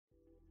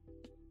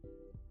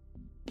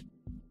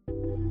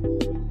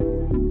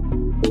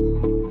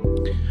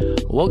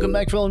Welcome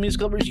back, fellow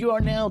music lovers. You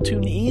are now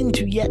tuned in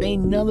to yet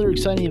another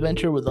exciting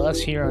adventure with us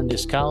here on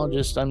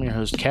Discologist. I'm your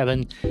host,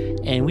 Kevin,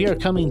 and we are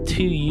coming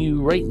to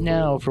you right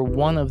now for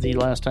one of the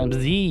last times,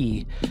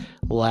 the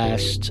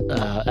last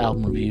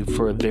album review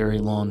for a very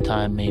long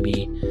time,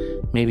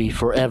 maybe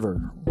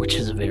forever, which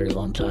is a very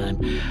long time.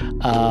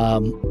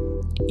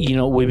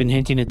 We've been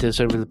hinting at this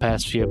over the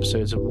past few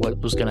episodes of what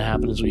was going to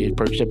happen as we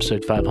approached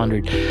episode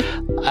 500.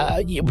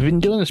 We've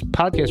been doing this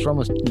podcast for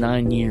almost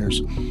 9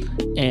 years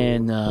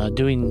and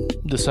doing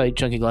the site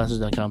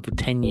chunkyglasses.com for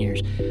 10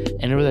 years.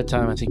 And over that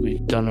time, I think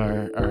we've done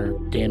our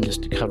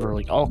damnedest to cover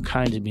like all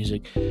kinds of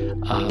music.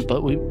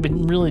 But we've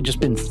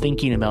been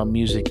thinking about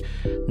music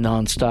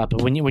nonstop.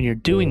 But when you're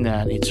doing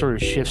that, it sort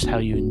of shifts how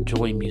you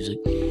enjoy music.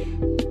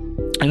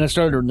 And I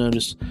started to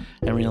notice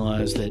and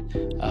realize that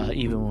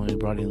even when we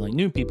brought in like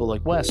new people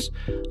like Wes,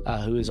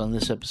 who is on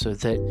this episode,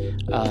 that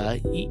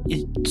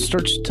it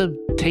starts to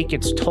take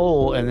its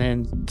toll, and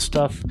then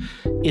stuff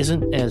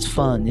isn't as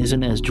fun,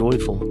 isn't as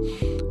joyful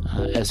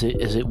as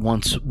it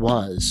once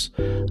was.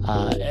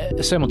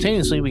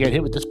 Simultaneously, we got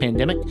hit with this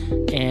pandemic,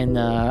 and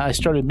I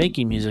started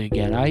making music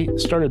again. I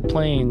started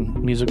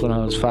playing music when I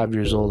was 5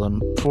 years old.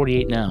 I'm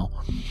 48 now,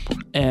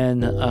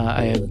 and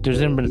there's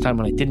never been a time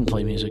when I didn't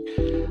play music.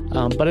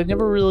 But I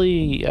never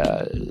really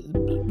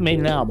made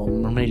an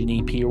album or made an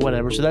EP or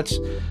whatever. So that's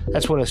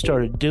what I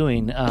started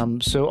doing.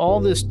 So all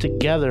this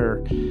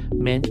together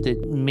meant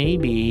that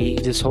maybe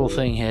this whole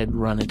thing had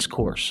run its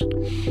course.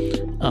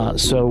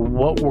 So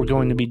what we're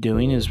going to be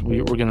doing is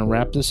we're going to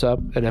wrap this up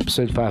at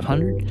episode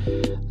 500.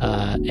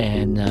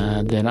 And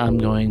then I'm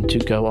going to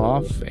go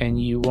off,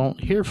 and you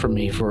won't hear from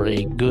me for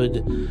a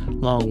good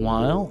long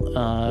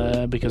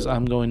while because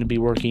I'm going to be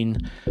working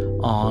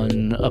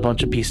on a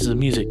bunch of pieces of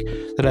music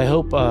that I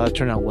hope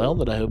turn out well,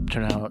 that I hope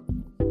turn out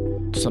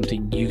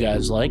something you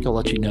guys like. I'll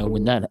let you know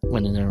when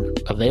they're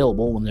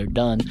available, when they're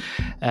done,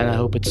 and I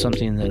hope it's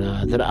something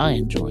that I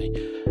enjoy.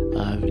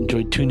 I've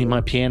enjoyed tuning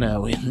my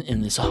piano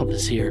in this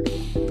office here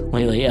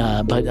lately,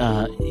 but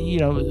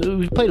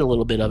we've played a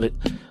little bit of it,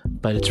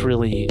 but it's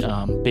really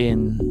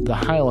been the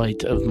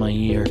highlight of my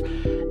year,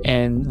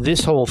 and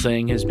this whole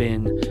thing has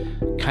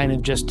been kind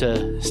of just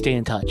to stay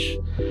in touch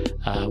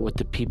with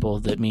the people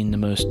that mean the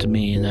most to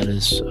me, and that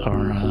is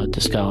our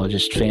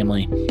Discologist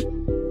family.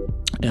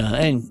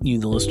 And you,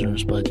 the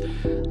listeners, but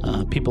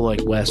people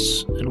like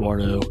Wes,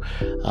 Eduardo,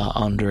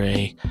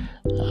 Andre,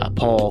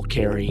 Paul,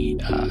 Carrie,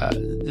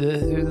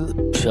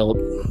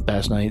 Philip,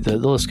 Bass Knight, the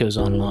list goes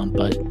on and on.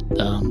 But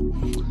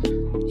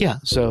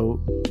so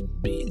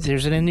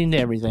there's an ending to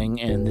everything,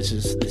 and this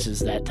is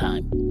that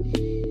time.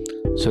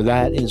 So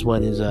that is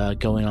what is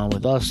going on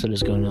with us, that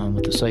is going on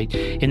with the site.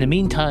 In the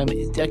meantime,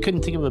 I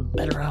couldn't think of a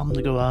better album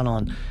to go out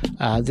on.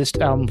 This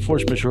album,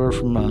 Force Majeure,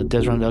 from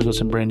Desron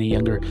Douglas and Brandy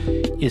Younger,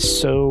 is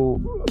so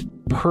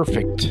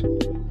perfect.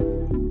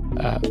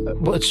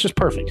 Well, it's just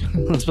perfect.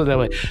 Let's put it that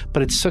way.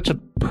 But it's such a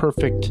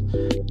perfect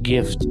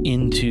gift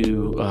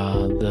into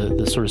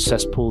the sort of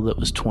cesspool that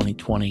was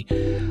 2020.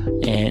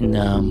 And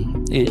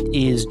it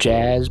is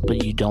jazz,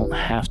 but you don't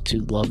have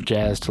to love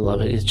jazz to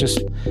love it. It's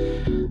just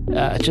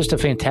a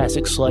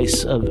fantastic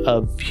slice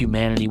of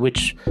humanity,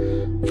 which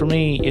for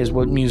me is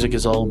what music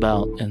is all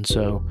about. And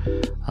so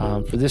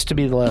for this to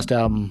be the last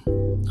album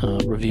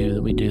review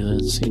that we do,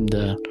 it seemed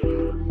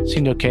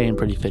okay and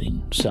pretty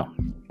fitting. So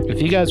if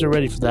you guys are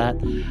ready for that,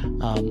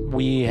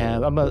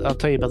 I'll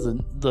tell you about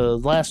the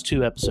last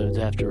two episodes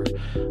after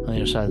on the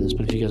other side of this.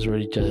 But if you guys are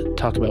ready to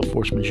talk about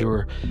Force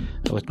Majeure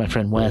with my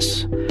friend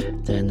Wes,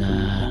 then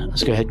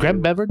let's go ahead, grab a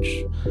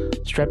beverage,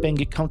 strap in,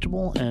 get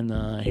comfortable, and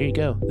here you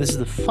go. This is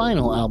the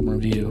final album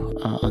review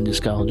on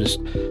Discologist,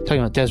 talking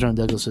about Desron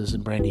Douglas's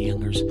and Brandy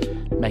Younger's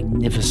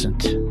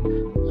magnificent,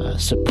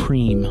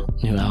 supreme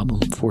new album,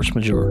 Force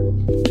Majeure.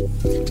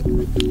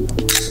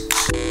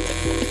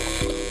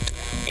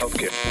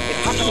 Okay. It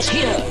happens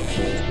here,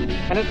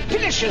 and it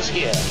finishes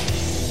here.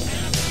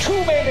 Two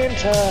men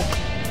enter,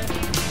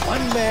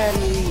 one man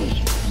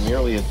leaves.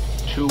 Nearly a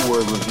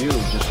 2-word review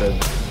just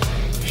said,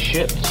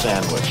 shit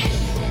sandwich.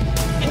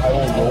 I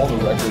will roll the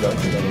record up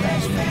to the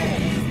last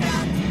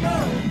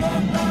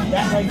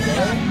That right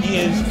there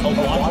is a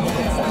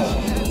wonderful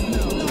performance.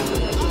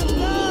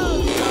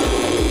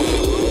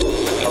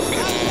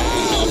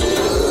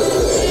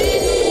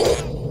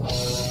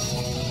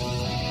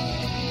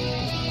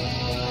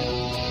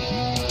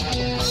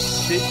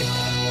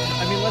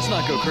 I mean, let's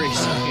not go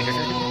crazy here.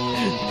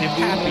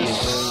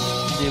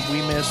 Did we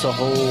miss a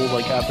whole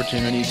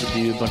opportunity to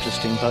do a bunch of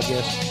Sting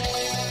podcasts?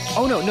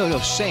 Oh no,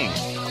 Sting.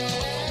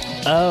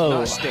 Oh,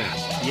 not Sting.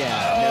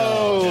 Yeah.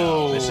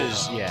 No. This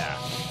is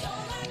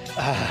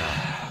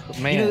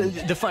man.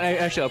 The fun.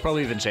 Actually, I'll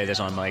probably even say this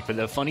on mic. But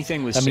the funny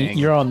thing with Sting. I mean,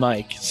 you're on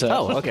mic. So.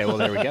 Oh, okay. Well,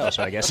 there we go.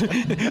 So I guess.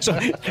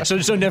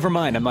 so never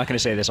mind. I'm not going to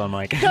say this on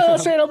mic. No, I'll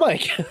say it on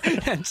mic.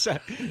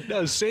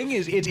 No, Sting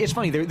is. It's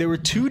funny. There were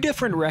two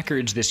different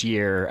records this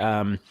year.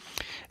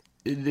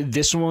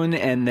 This one,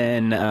 and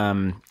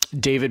then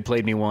David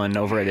played me one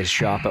over at his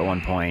shop at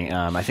one point.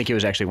 I think it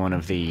was actually one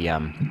of the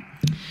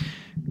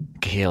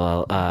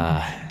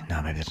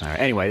No, maybe that's not right.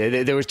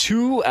 Anyway, there were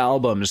two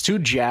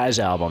jazz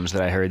albums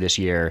that I heard this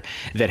year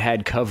that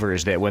had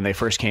covers that when they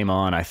first came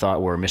on, I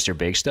thought were Mr.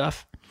 Big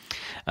stuff.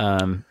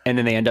 And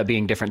then they end up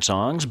being different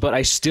songs, but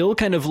I still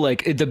kind of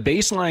like the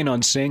bass line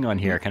on Sing on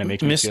here kind of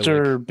makes me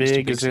feel like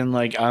Big is in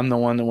like I'm the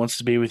one that wants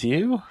to be with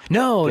you.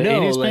 No, the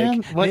no, 80s like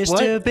band?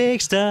 Mr. What?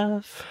 Big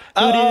Stuff.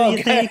 Who Oh, do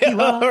you think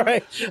you are? all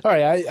right.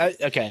 I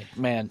okay,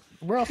 man,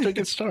 we're off to a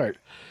good start.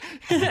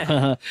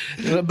 None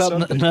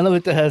of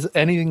it that has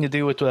anything to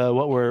do with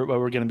what we're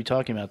going to be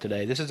talking about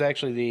today. This is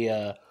actually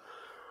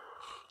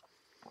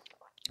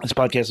this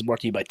podcast is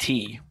brought to you by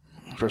Tea.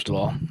 First of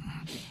all,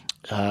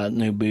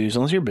 no booze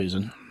unless you're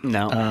boozing.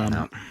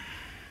 No.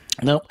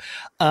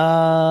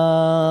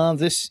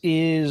 This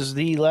is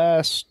the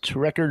last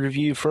record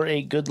review for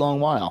a good long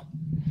while.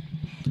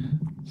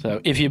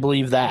 So if you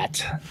believe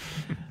that,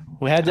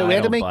 we had to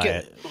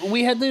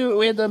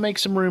make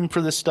some room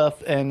for this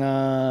stuff,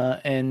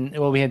 and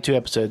we had 2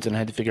 episodes, and I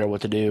had to figure out what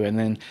to do, and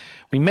then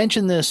we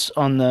mentioned this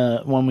on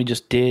the one we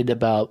just did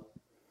about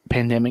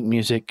pandemic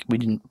music. We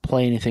didn't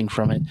play anything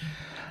from it.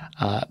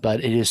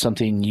 But it is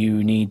something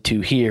you need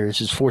to hear. This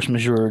is Force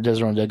Majeure,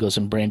 Desron Douglas,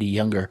 and Brandy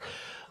Younger.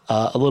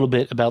 A little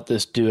bit about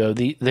this duo.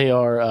 They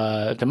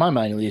are, to my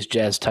mind at least,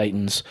 jazz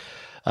titans.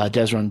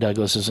 Desron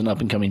Douglas is an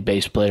up-and-coming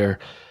bass player.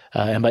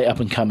 And by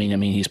up-and-coming, I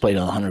mean he's played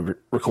on 100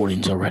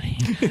 recordings already.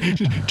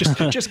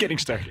 just getting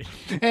started.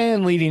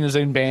 And leading his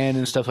own band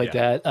and stuff like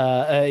that.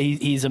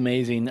 He's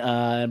amazing.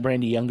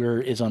 Brandy Younger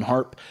is on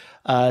harp.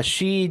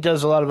 She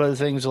does a lot of other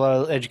things, a lot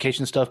of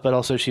education stuff, but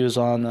also she was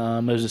on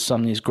Moses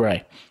Sumney's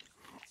Gray.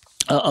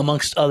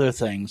 Amongst other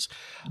things.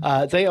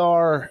 They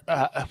are,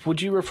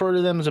 would you refer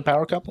to them as a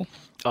power couple?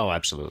 Oh,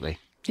 absolutely.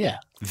 Yeah.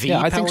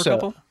 I think so.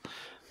 Couple?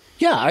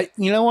 Yeah,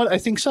 you know what? I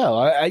think so.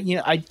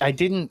 I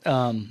didn't,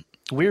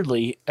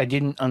 weirdly, I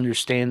didn't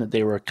understand that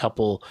they were a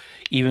couple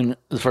even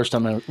the first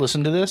time I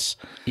listened to this.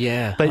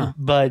 Yeah.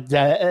 But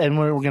that, and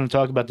we're going to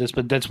talk about this,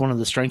 but that's one of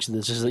the strengths of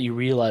this is that you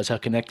realize how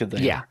connected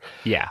they are.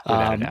 Yeah,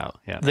 without a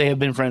doubt. Yeah. They have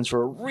been friends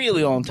for a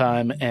really long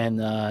time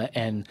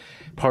and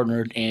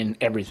partnered in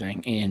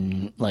everything,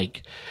 in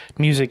like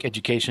music,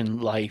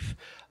 education, life.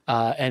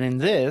 And in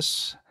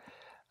this,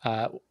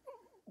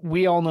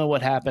 we all know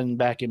what happened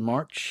back in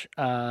March.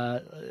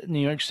 New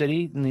York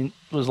City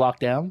was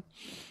locked down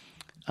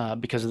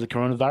because of the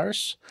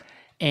coronavirus.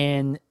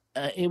 And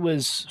it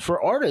was, for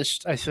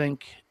artists, I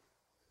think,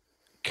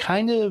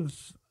 kind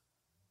of,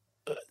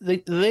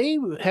 they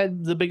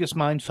had the biggest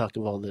mindfuck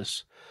of all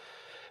this.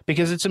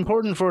 Because it's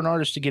important for an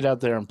artist to get out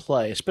there and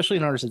play, especially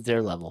an artist at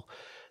their level.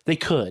 They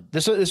could.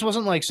 This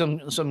wasn't like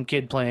some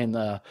kid playing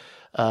a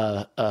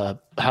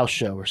house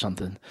show or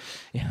something.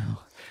 You know,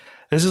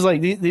 this is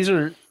like these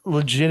are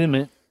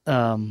legitimate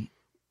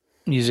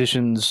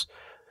musicians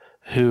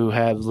who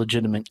have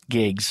legitimate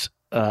gigs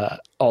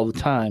all the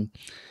time,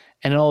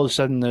 and all of a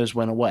sudden those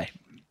went away.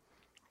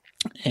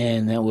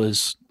 And that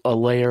was a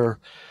layer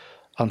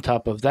on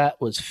top of that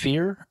was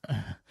fear.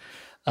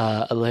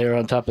 A layer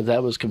on top of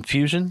that was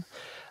confusion.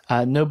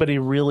 Nobody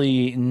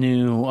really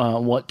knew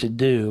what to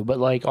do, but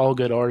like all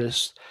good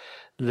artists,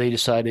 they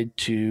decided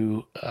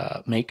to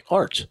make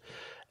art.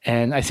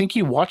 And I think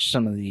you watched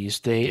some of these.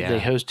 They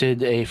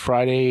hosted a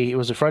Friday.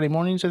 Was it Friday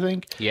mornings, I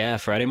think? Yeah,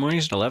 Friday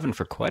mornings at 11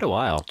 for quite a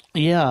while.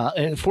 Yeah,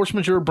 and Force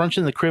Majeure Brunch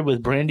in the Crib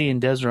with Brandy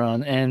and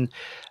Desron.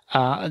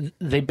 And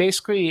they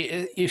basically,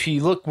 if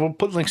you look, we'll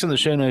put links in the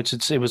show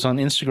notes. It was on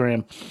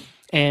Instagram.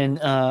 And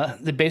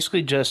they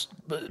basically just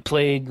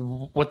played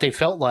what they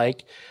felt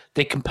like.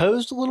 They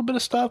composed a little bit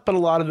of stuff, but a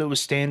lot of it was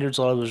standards.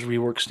 A lot of it was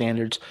rework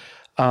standards.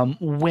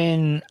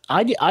 When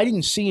I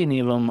didn't see any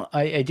of them,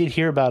 I did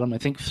hear about them, I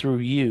think, through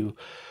you.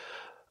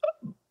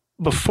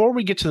 Before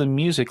we get to the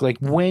music, like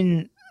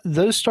when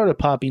those started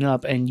popping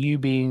up and you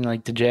being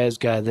like the jazz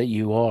guy that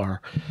you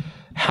are,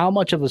 how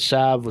much of a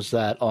salve was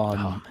that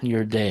on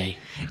your day?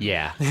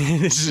 Yeah,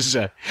 this is.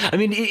 I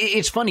mean,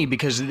 it's funny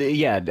because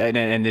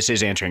and this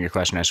is answering your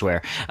question, I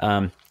swear.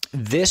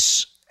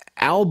 This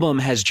album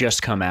has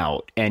just come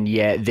out, and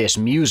yet this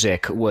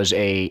music was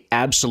a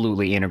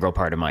absolutely integral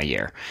part of my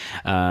year.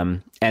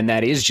 And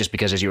that is just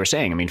because, as you were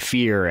saying, I mean,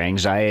 fear,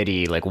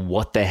 anxiety, like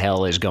what the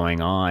hell is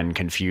going on,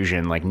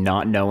 confusion, like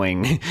not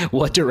knowing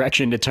what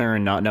direction to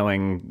turn, not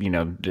knowing,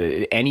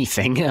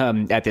 anything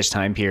at this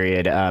time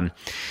period.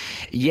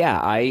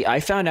 I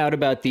found out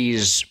about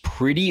these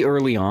pretty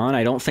early on.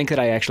 I don't think that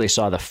I actually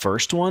saw the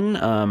first one,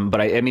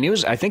 but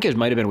I think it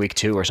might have been week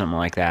 2 or something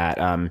like that.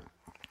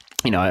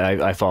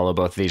 I follow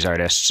both of these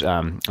artists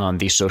on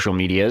these social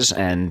medias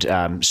and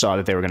saw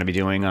that they were going to be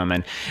doing them.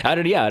 And I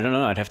don't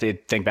know. I'd have to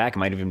think back. It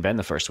might have even been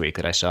the first week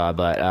that I saw.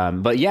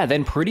 But yeah,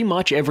 then pretty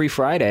much every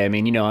Friday. I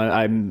mean,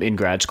 I'm in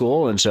grad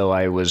school, and so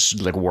I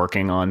was like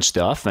working on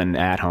stuff and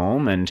at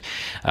home, and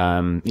so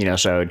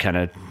I would kind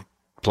of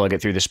plug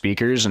it through the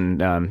speakers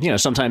and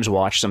sometimes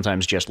watch,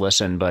 sometimes just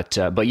listen. But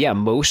yeah,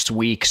 most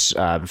weeks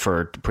for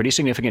a pretty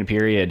significant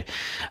period,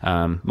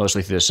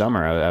 mostly through the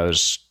summer, I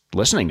was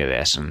listening to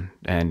this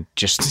and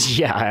just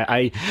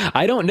I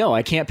don't know.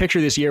 I can't picture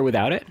this year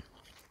without it.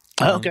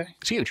 Okay,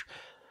 it's huge.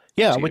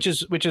 Yeah, which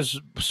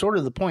is sort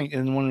of the point,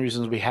 and one of the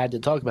reasons we had to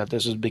talk about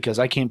this is because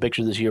I can't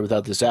picture this year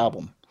without this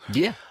album.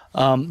 Yeah.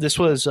 This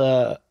was,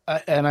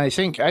 and I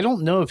think I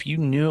don't know if you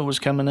knew it was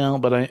coming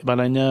out, but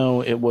I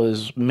know it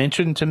was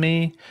mentioned to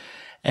me,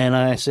 and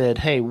I said,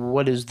 "Hey,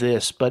 what is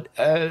this?" But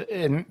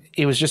and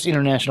it was just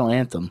International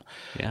Anthem,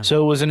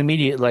 so it was an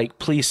immediate like,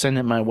 "Please send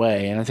it my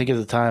way." And I think at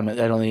the time I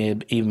don't think it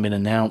had even been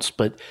announced,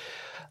 but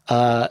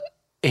it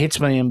hits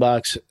my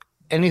inbox.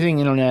 Anything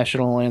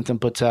International Anthem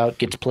puts out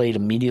gets played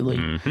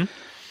immediately,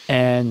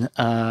 and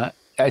I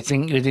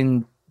think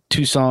within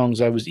 2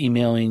 songs I was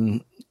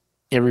emailing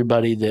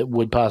everybody that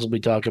would possibly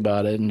talk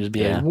about it and just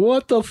be like,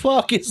 what the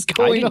fuck is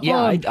going on?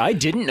 Yeah, I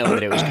didn't know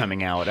that it was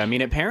coming out. I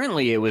mean,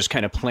 apparently it was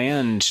kind of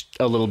planned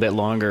a little bit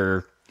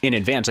longer in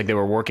advance. Like they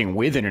were working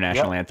with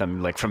International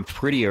Anthem like from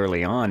pretty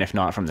early on, if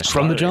not from the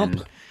start. From the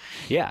jump.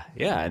 Yeah.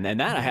 And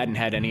that I hadn't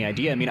had any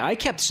idea. I mean, I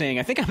kept saying,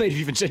 I think I might have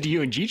even said to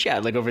you in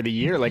G-Chat, like over the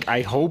year, like,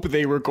 I hope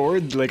they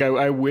record, like,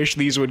 I wish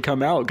these would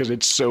come out because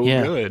it's so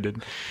good.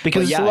 And,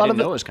 because a lot of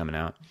it was coming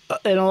out.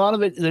 And a lot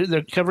of it,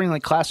 they're covering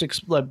like classics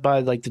by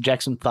like the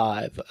Jackson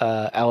 5,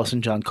 Alice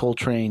and John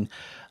Coltrane,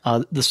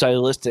 the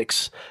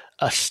Stylistics,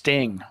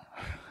 Sting.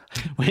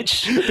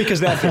 Which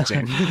because that fits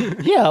in.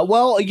 Yeah,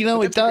 well,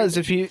 it does.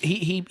 If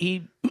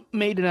he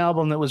made an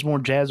album that was more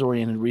jazz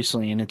oriented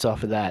recently, and it's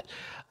off of that.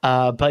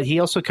 But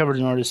he also covered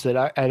an artist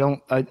that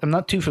I'm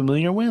not too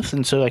familiar with,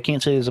 and so I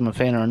can't say as I'm a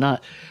fan or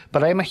not.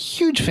 But I am a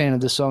huge fan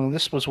of this song.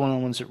 This was one of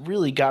the ones that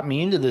really got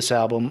me into this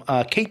album.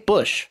 Kate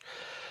Bush,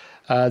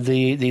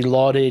 the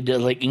lauded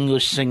like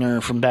English singer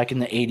from back in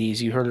the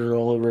 '80s. You heard her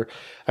all over.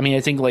 I mean,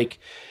 I think like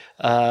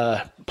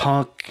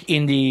punk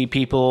indie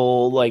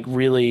people like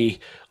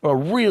really are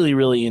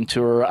really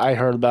into her. I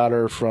heard about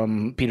her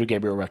from Peter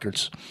Gabriel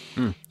Records,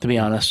 to be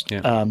honest.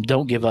 Yeah.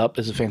 Don't Give Up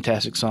is a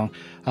fantastic song,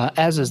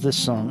 as is this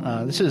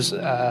song. This is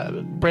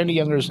Brandy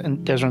Younger's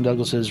and Desmond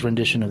Douglas's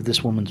rendition of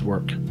This Woman's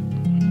Work.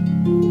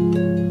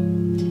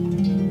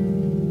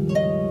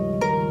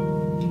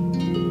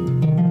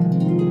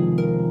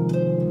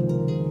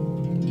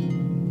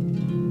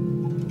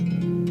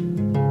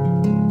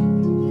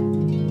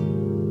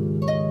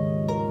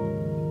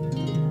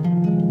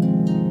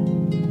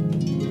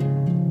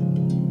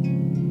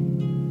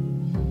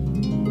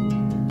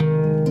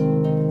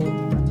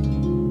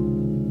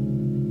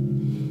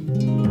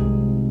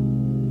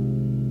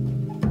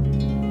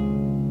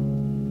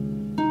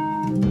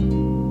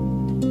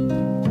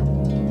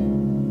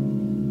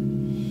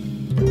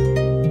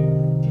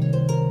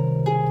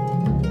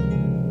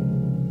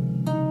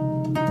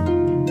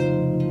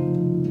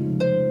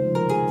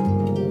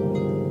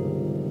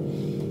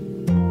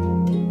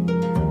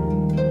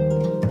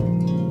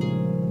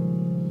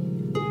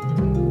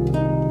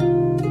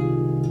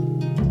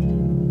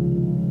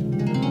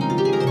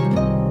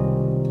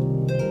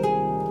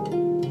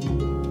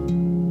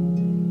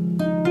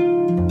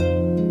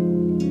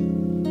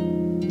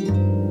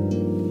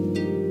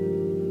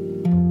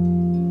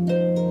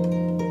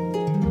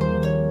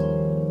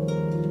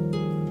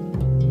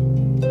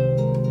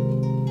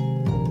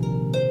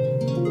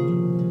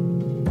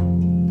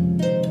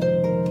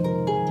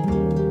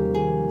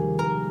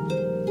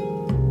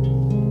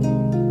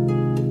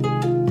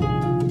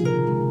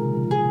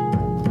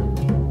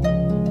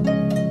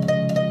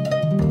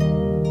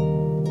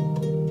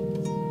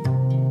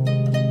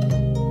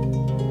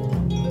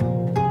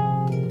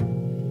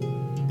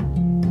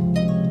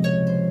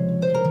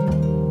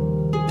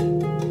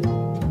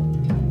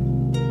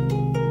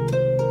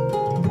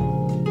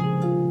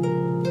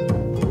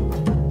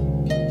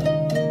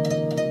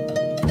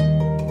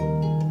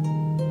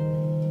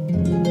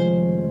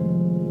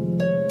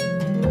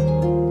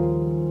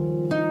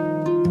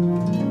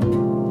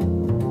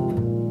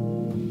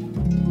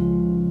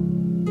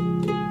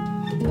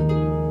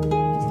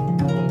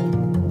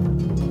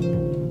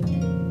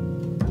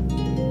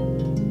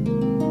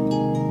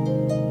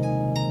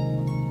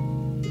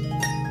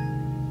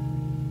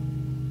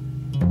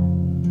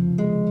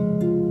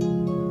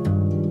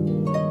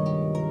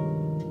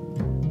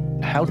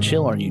 How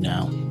chill are you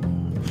now?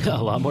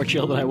 A lot more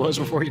chill than I was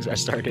before I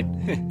started.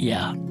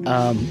 Yeah.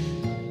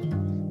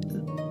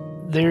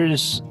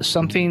 There's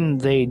something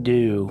they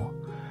do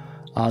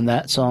on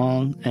that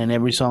song and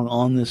every song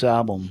on this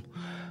album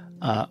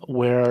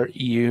where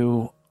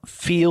you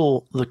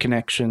feel the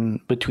connection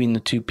between the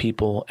two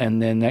people,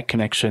 and then that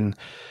connection,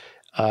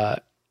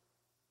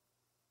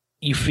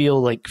 you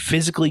feel like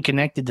physically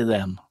connected to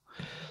them,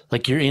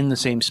 like you're in the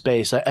same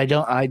space.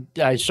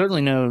 I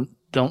certainly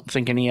don't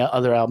think any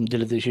other album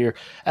did it this year.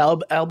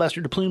 Alabaster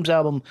de Plume's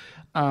album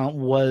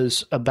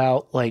was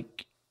about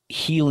like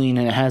healing,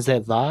 and it has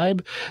that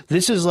vibe.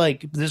 This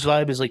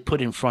vibe is like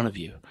put in front of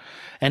you,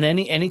 and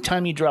any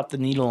time you drop the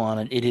needle on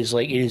it, it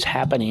is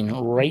happening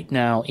right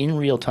now in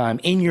real time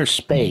in your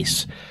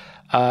space,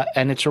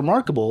 and it's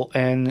remarkable,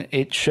 and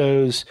it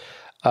shows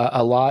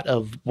a lot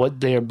of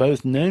what they are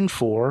both known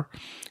for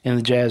in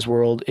the jazz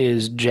world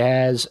is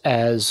jazz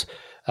as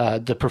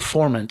the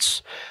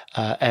performance,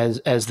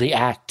 as the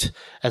act,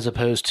 as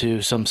opposed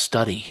to some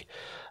study.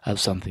 of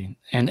something,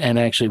 and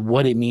actually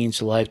what it means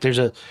to life. There's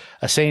a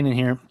saying in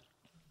here.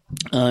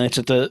 It's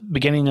at the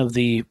beginning of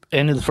the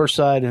end of the first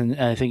side, and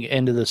I think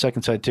end of the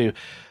second side too.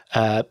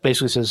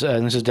 Basically says,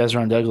 and this is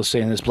Desron Douglas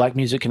saying this: black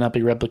music cannot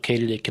be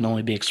replicated; it can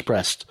only be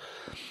expressed.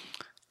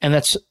 And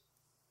that's,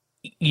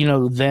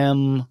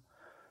 them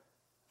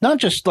not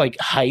just like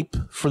hype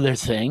for their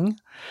thing,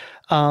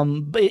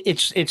 but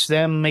it's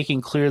them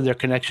making clear their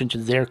connection to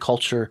their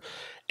culture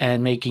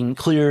and making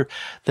clear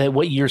that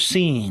what you're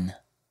seeing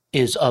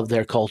is of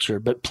their culture.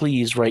 But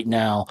please, right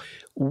now,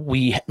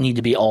 we need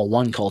to be all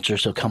one culture,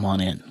 so come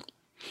on in.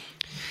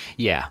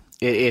 Yeah,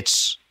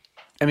 it's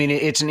an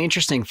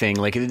interesting thing.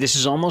 Like, this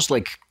is almost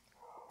like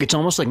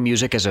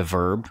music as a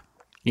verb.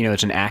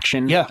 It's an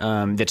action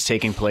that's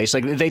taking place.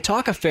 Like, they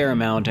talk a fair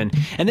amount, and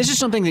this is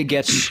something that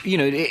gets,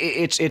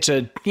 it's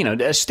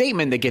a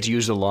statement that gets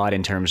used a lot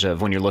in terms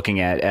of when you're looking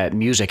at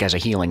music as a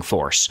healing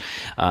force,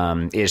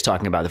 is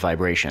talking about the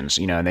vibrations,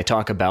 and they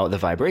talk about the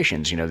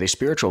vibrations, the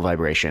spiritual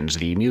vibrations,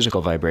 the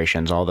musical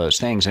vibrations, all those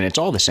things, and it's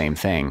all the same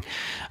thing.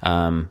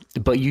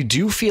 But you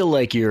do feel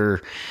like you're,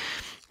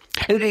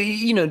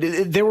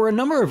 there were a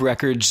number of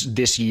records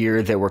this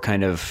year that were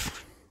kind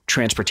of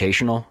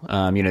transportational.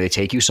 They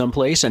take you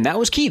someplace, and that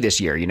was key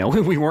this year.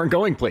 We weren't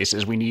going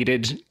places. We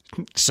needed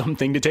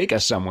something to take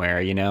us somewhere,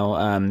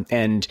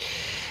 and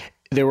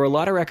there were a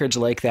lot of records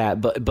like that,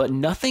 but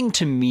nothing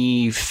to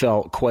me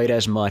felt quite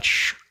as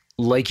much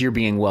like you're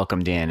being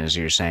welcomed in, as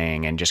you're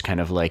saying, and just kind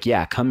of like,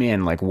 yeah, come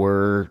in. Like,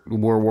 we're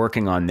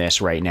working on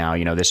this right now.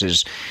 This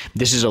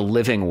is a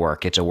living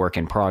work. It's a work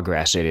in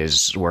progress. It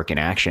is work in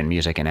action,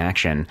 music in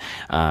action.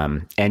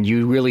 And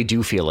you really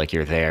do feel like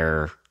you're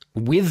there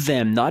with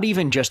them, not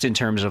even just in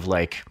terms of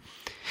like,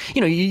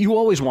 you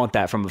always want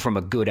that from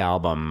a good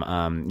album,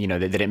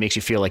 that it makes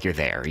you feel like you're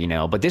there,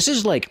 but this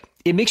is like,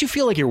 it makes you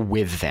feel like you're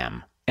with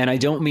them. And I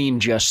don't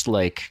mean just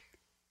like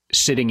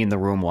sitting in the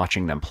room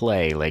watching them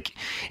play. Like,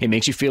 it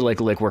makes you feel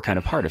like we're kind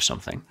of part of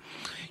something.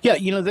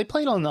 Yeah. They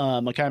played on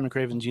Makaya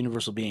McCraven's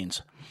Universal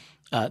Beings.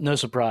 No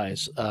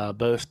surprise.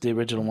 Both the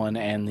original one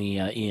and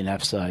the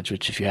E&F sides,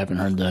 which if you haven't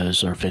heard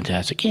those, are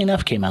fantastic.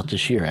 E&F came out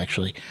this year,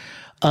 actually.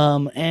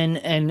 And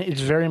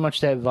it's very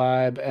much that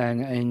vibe,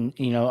 and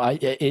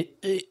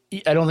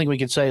I don't think we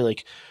could say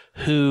like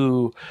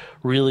who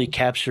really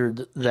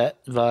captured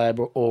that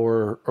vibe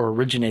or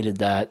originated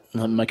that,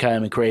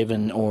 Makaya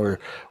McCraven or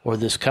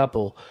this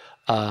couple.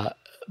 But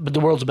the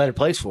world's a better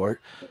place for it.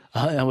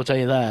 I will tell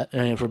you that,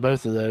 and for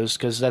both of those,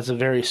 because that's a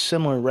very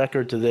similar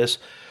record to this.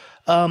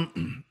 Yeah,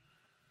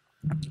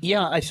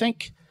 I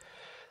think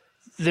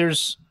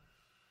there's,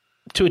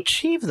 to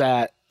achieve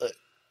that,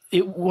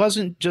 it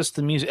wasn't just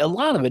the music. A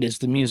lot of it is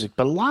the music,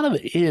 but a lot of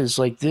it is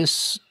like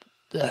this.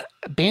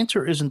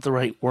 Banter isn't the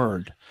right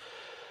word.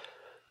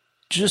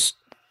 Just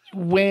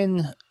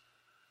when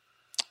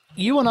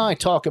you and I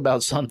talk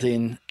about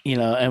something,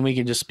 and we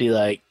can just be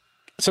like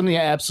something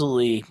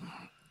absolutely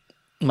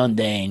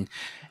mundane,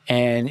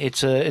 and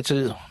it's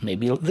a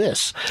maybe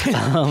this.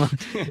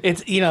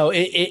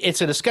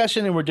 It's a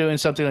discussion, and we're doing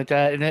something like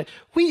that, and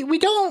we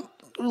don't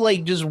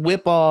like just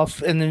whip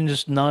off and then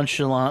just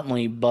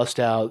nonchalantly bust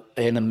out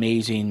an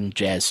amazing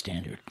jazz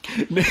standard.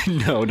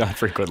 No, not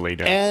frequently.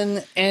 No.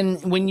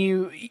 And when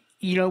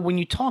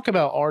you talk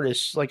about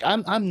artists, like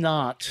I'm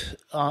not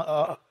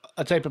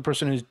a type of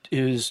person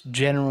who's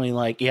generally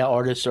like, yeah,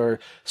 artists are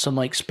some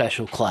like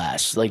special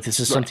class. Like,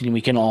 this is something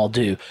we can all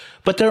do.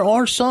 But there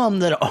are some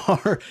that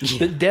are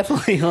that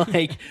definitely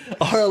like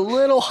are a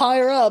little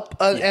higher up.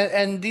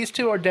 And these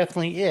two are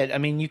definitely it. I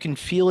mean, you can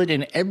feel it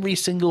in every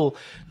single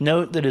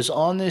note that is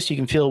on this. You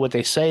can feel what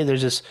they say.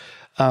 There's this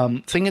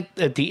thing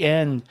at the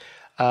end.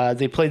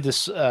 They played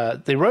this.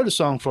 They wrote a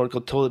song for it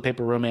called Toilet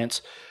Paper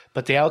Romance.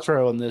 But the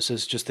outro on this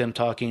is just them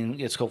talking.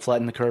 It's called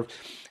Flatten the Curve.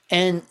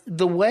 And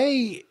the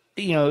way,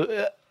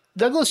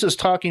 Douglas is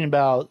talking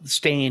about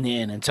staying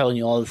in and telling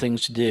you all the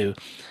things to do.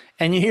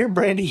 And you hear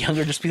Brandy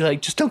Younger just be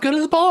like, just don't go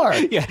to the bar.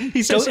 Yeah,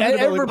 he says something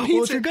about like,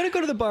 well, if you're going to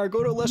go to the bar,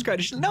 go to a less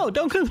crowded. No,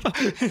 don't go to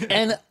the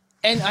bar.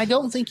 And I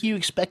don't think you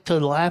expect to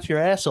laugh your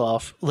ass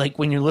off like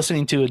when you're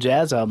listening to a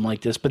jazz album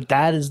like this, but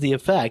that is the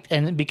effect.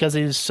 And because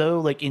it is so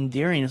like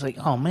endearing, it's like,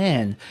 oh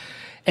man.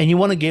 And you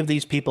want to give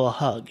these people a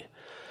hug.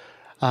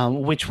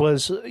 Which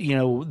was,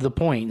 the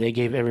point. They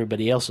gave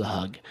everybody else a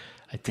hug,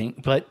 I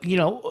think. But,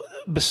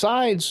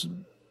 besides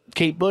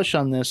Kate Bush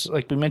on this,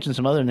 like we mentioned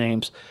some other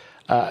names,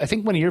 I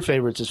think one of your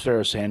favorites is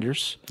Pharoah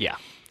Sanders. Yeah.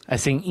 I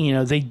think,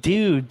 they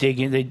do dig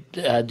in.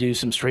 They do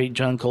some straight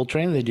John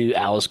Coltrane. They do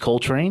Alice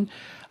Coltrane.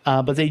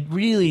 But they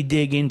really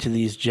dig into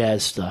these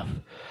jazz stuff.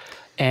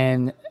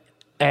 And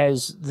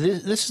as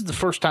this is the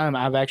first time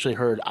I've actually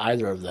heard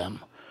either of them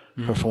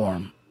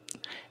perform.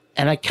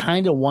 And I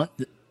kind of want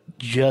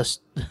just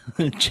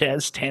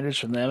jazz standards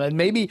from them. And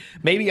maybe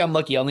I'm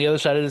lucky. On the other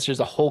side of this, there's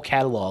a whole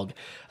catalog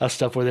of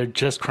stuff where they're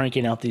just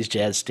cranking out these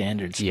jazz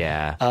standards.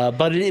 Yeah.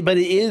 But it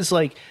is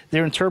like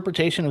their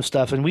interpretation of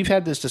stuff. And we've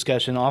had this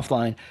discussion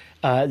offline.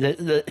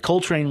 The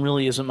Coltrane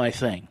really isn't my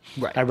thing.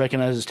 Right. I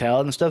recognize his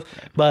talent and stuff,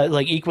 but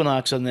like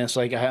Equinox on this,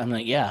 like I'm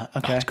like, yeah,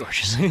 okay, it's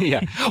gorgeous.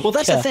 Yeah. Well,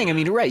 that's the thing. I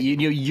mean, right. You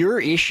know, your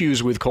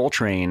issues with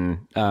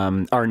Coltrane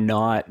are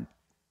not.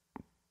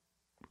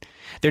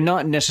 They're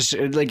not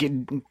necessarily like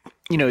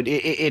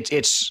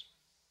it's.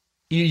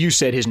 You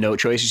said his note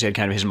choice. You said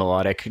kind of his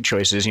melodic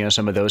choices. You know,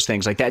 some of those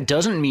things like that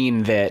doesn't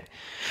mean that.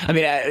 I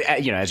mean,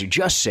 you know, as you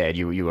just said,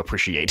 you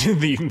appreciate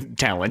the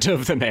talent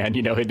of the man.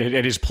 You know, and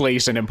his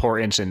place and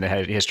importance in the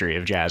history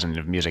of jazz and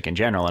of music in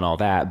general and all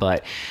that.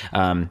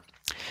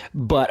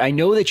 But I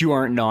know that you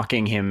aren't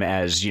knocking him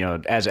as, you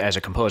know, as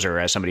a composer or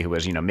as somebody who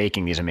was, you know,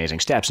 making these amazing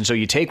steps. And so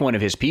you take one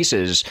of his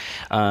pieces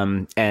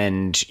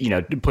and, you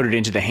know, put it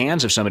into the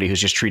hands of somebody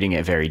who's just treating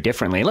it very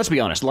differently. And let's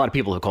be honest, a lot of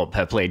people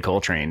have played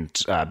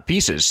Coltrane's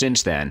pieces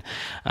since then,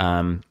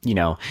 you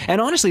know. And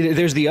honestly,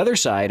 there's the other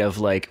side of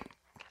like,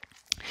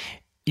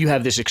 you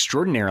have this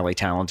extraordinarily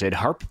talented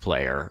harp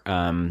player,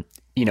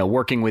 you know,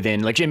 working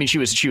within, like, I mean, she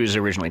was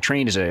originally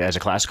trained as a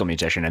classical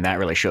musician, and that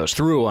really shows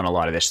through on a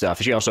lot of this stuff.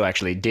 She also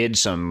actually did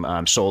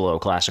some solo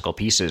classical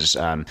pieces.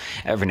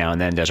 Every now and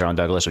then, Desiree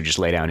Douglas would just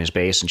lay down his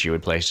bass, and she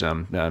would play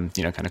some,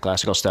 you know, kind of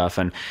classical stuff.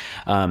 And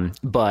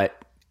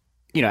but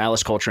you know,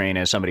 Alice Coltrane,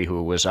 as somebody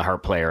who was a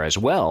harp player as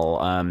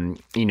well,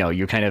 you know,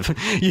 you kind of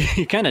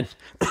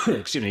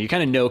excuse me, you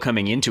kind of know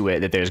coming into it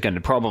that there's going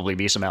to probably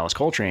be some Alice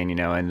Coltrane, you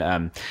know,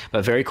 and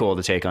but very cool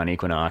to take on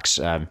Equinox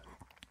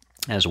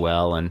as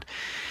well. And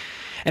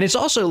it's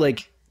also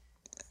like,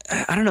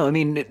 I don't know. I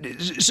mean,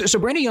 so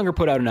Brandon Younger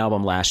put out an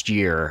album last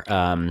year,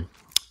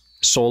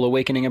 Soul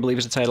Awakening, I believe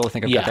is the title. I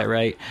think I've got that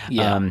right.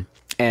 Yeah.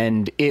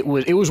 And it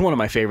was one of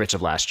my favorites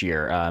of last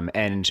year.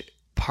 And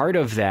part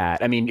of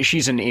that, I mean,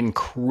 she's an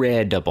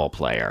incredible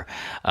player,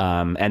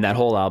 and that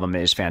whole album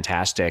is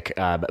fantastic.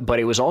 But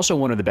it was also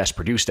one of the best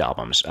produced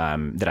albums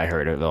that I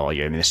heard of all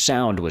year. I mean, the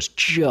sound was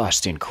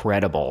just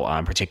incredible,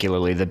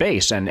 particularly the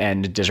bass.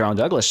 And Desiree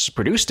Douglas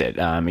produced it,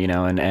 you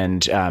know,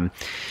 and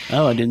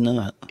oh, I didn't know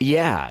that.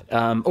 Yeah,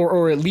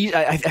 or at least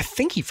I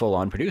think he full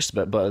on produced,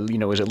 but you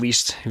know, was at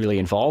least really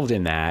involved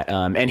in that.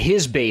 And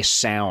his bass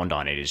sound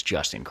on it is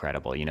just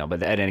incredible, you know.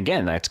 But and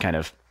again, that's kind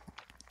of,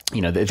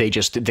 you know,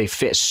 they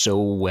fit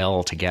so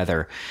well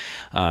together.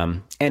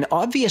 And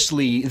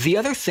obviously the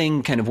other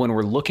thing kind of when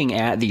we're looking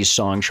at these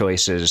song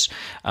choices,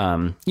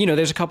 you know,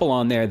 there's a couple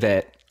on there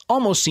that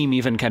almost seem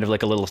even kind of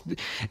like a little,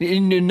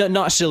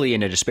 not silly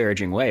in a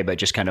disparaging way, but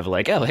just kind of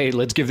like, oh, hey,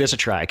 let's give this a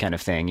try kind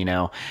of thing, you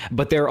know.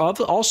 But they're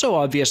also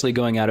obviously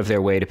going out of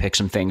their way to pick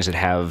some things that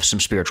have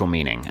some spiritual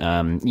meaning.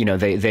 You know,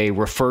 they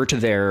refer to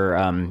their,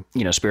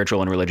 you know,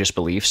 spiritual and religious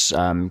beliefs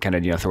kind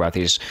of, you know, throughout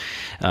these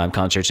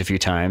concerts a few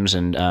times.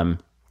 And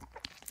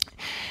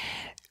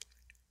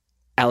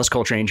Alice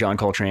Coltrane, John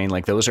Coltrane,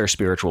 like those are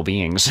spiritual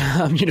beings,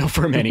 you know,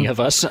 for many of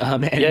us.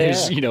 And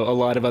there's, you know, a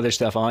lot of other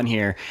stuff on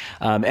here.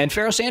 And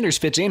Pharoah Sanders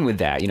fits in with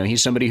that. You know,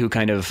 he's somebody who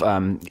kind of,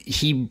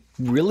 he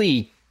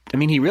really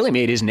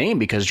made his name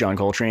because John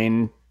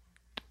Coltrane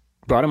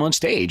brought him on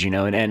stage, you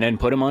know, and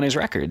put him on his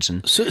records.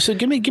 And so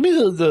give me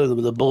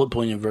the bullet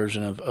pointed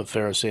version of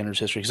Pharoah Sanders'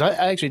 history, because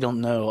I actually don't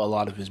know a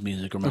lot of his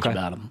music or much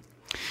about him.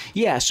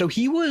 Yeah, so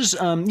he was,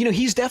 you know,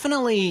 he's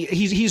definitely,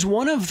 he's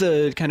one of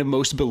the kind of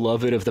most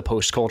beloved of the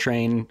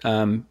post-Coltrane,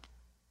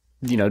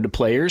 you know, the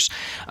players.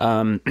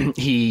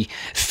 He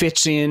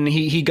fits in,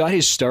 he got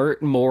his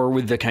start more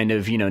with the kind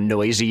of, you know,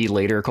 noisy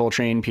later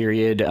Coltrane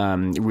period,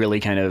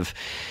 really kind of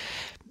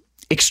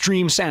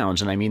extreme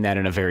sounds, and I mean that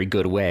in a very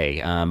good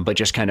way, but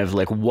just kind of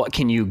like, what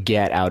can you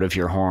get out of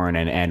your horn,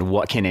 and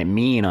what can it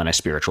mean on a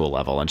spiritual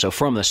level? And so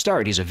from the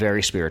start, he's a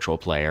very spiritual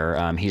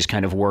player. He's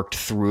kind of worked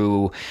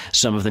through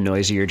some of the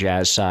noisier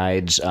jazz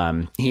sides.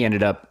 He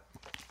ended up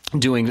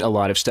doing a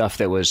lot of stuff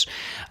that was,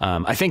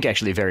 I think,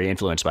 actually very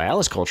influenced by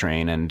Alice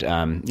Coltrane, and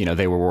you know,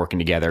 they were working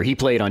together. He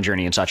played on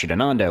Journey and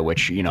Satchidananda,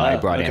 which, you know, I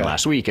brought in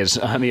last week as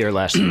or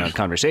last, you know,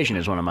 conversation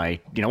is one of my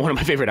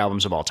favorite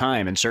albums of all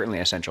time, and certainly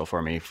essential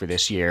for me for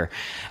this year.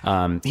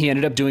 He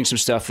ended up doing some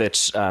stuff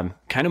that's kind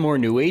of more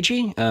new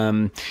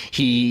agey.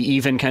 He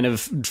even kind of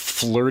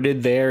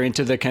flirted there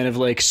into the kind of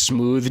like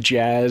smooth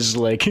jazz,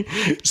 like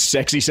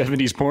sexy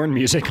 70s porn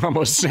music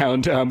almost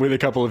sound with a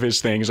couple of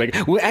his things. Like,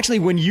 well, actually,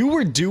 when you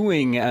were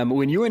doing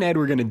when you and Ed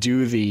were going to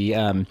do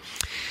the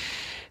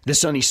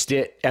Sonny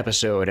Stitt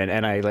episode,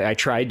 and I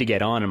tried to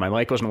get on, and my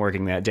mic wasn't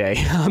working that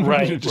day.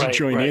 Right,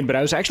 join in, but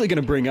I was actually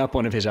going to bring up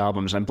one of his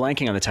albums. I'm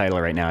blanking on the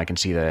title right now. I can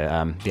see the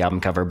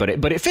album cover, but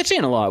it fits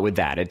in a lot with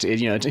that.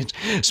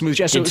 It's smooth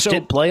jazz. Did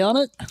Stitt play on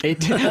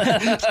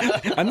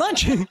it? I'm not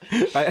sure.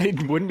 I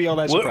wouldn't be all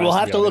that surprised. We'll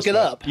have to look it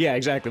up. Yeah,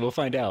 exactly. We'll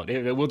find out.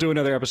 We'll do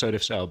another episode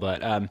if so.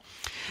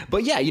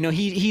 But yeah, you know,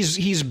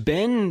 he's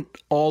been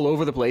all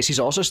over the place. He's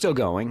also still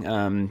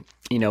going.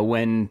 You know,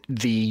 in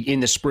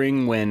the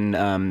spring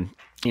when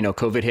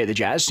COVID hit the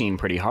jazz scene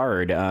pretty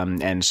hard,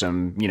 and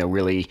some,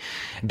 really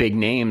big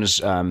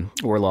names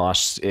were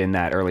lost in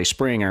that early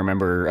spring. I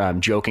remember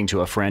joking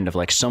to a friend of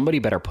like, somebody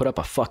better put up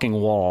a fucking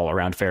wall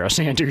around Pharoah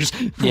Sanders.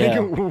 Yeah.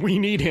 We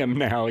need him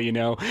now,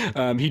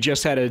 He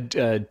just had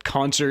a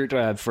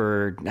concert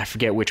for, I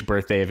forget which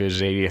birthday of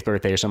his 80th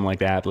birthday or something like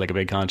that, but like a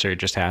big concert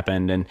just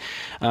happened. And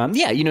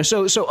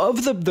so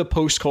of the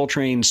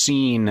post-Coltrane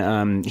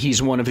scene,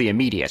 he's one of the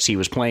immediates. He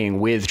was playing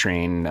with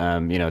Train,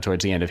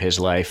 towards the end of his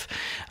life.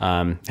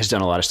 Has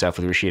done a lot of stuff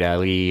with Rashid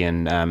Ali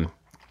and, a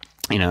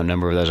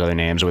number of those other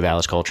names with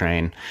Alice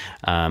Coltrane,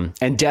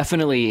 and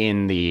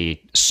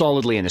definitely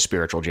solidly in the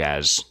spiritual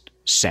jazz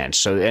sense.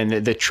 So, and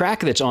the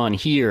track that's on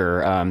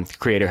here,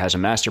 Creator Has a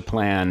Master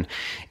Plan,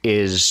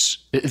 is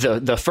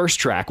the first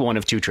track, one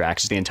of two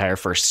tracks, is the entire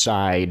first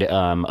side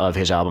of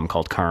his album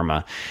called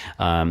Karma,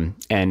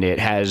 and it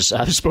has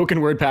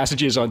spoken word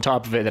passages on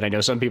top of it that I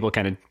know some people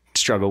kind of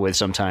struggle with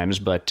sometimes,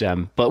 but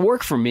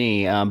work for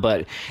me.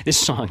 But this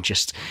song,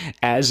 just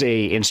as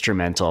a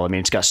instrumental, I mean,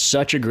 it's got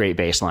such a great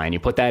bass line. You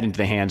put that into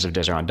the hands of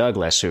Desiron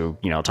Douglas, who,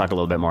 I'll talk a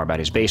little bit more about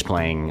his bass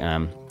playing,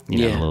 in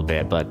a little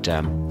bit. But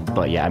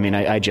yeah, I mean,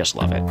 I just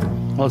love it.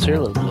 Well, let's hear a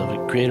little bit of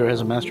it. Creator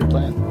Has a Master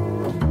Plan.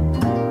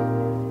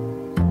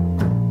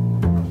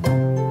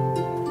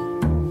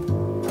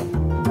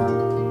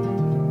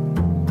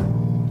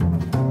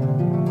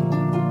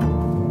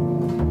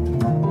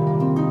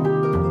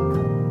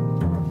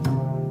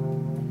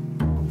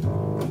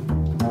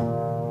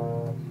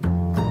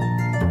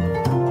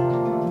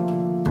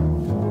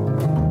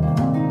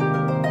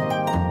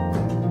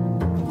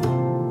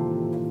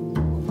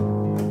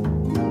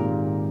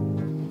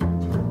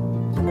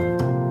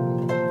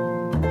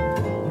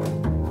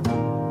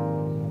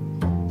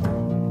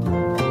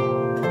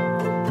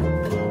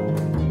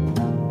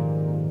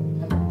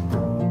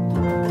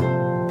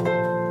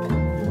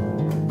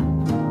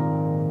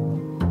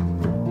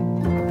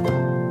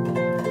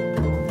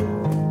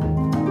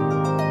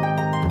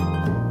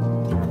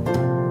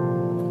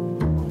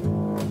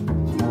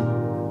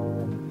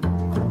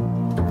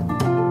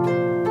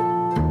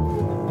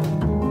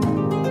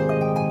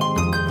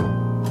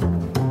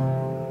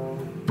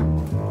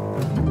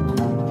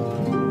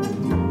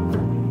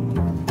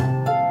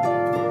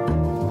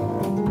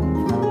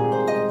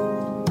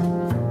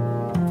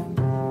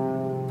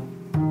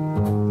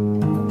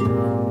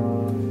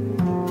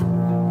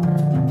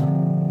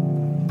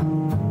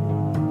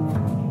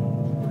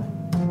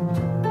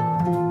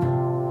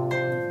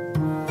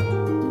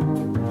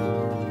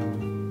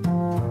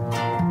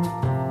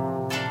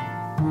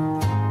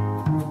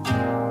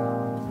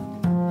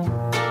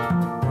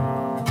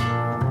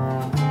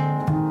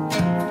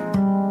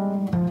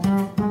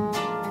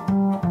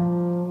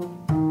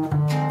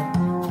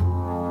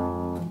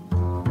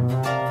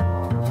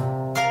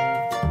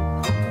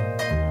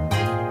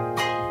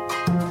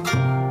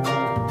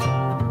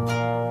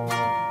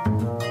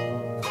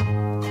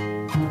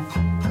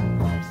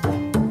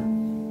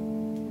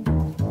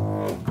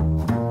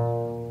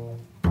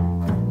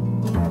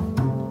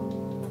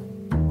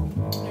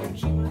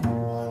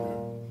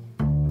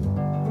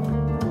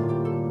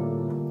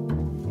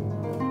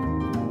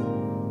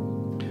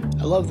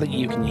 I love that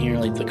you can hear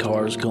like the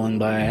cars going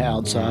by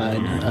outside,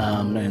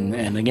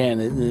 and again,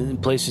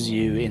 it places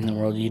you in the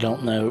world you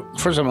don't know.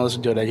 First time I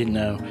listened to it, I didn't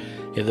know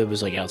if it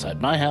was like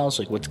outside my house,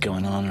 like what's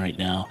going on right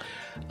now.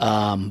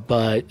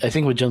 But I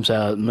think what jumps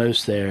out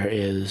most there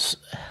is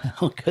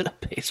how good a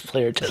bass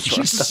player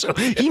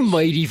Desiron. He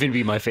might even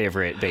be my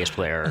favorite bass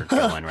player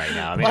going right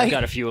now. I mean, I've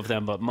got a few of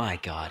them, but my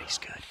God, he's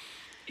good.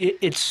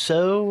 It's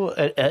so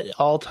at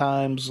all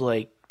times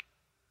like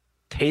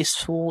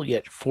tasteful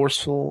yet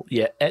forceful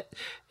yet,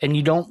 and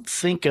you don't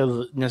think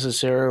of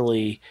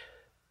necessarily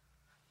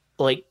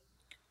like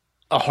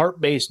a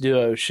harp-based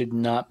duo should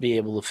not be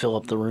able to fill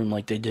up the room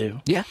like they do.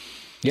 Yeah.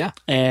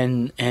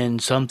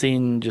 And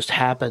something just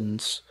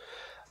happens,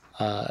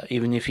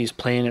 even if he's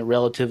playing it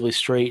relatively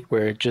straight,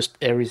 where it just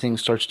everything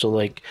starts to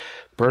like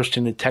burst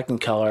into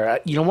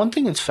Technicolor. One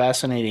thing that's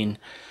fascinating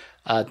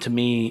to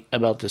me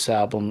about this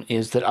album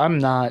is that I'm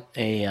not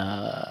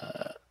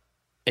a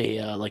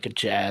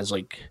jazz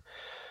like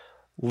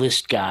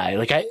list guy.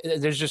 Like I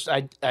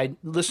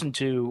listen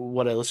to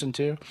what I listen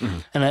to,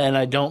 and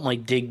I don't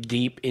like dig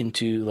deep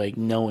into like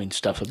knowing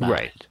stuff about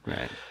it.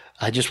 Right.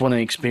 I just want to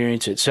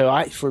experience it.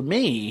 So for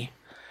me,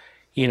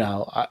 you're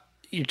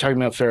talking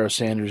about Pharoah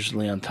Sanders,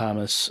 Leon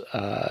Thomas,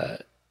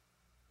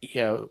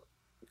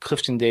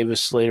 Clifton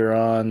Davis later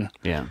on,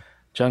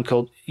 John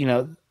Cole.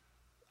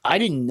 I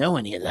didn't know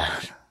any of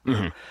that,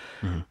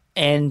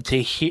 and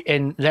to hear,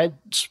 and that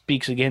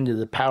speaks again to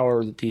the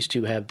power that these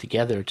two have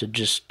together to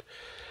just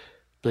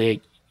be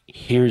like,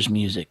 here's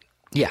music.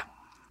 Yeah.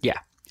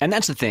 And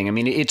that's the thing. I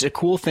mean, it's a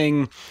cool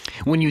thing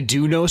when you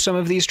do know some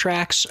of these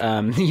tracks.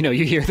 You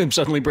hear them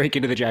suddenly break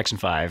into the Jackson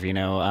 5.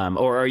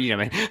 Or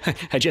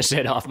I just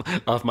said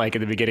off mic at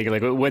the beginning,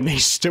 like when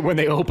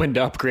they opened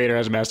up Creator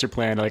Has a Master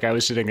Plan. Like I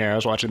was sitting there, I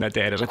was watching that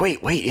day, and I was like,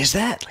 wait, is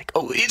that? Like,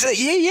 oh, is that?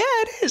 Yeah,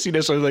 it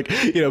is. So like,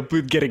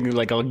 getting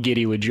like all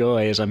giddy with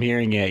joy as I'm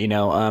hearing it.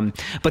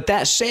 But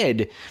that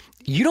said,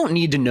 you don't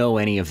need to know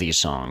any of these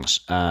songs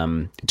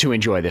to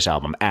enjoy this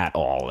album at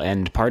all.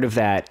 And part of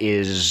that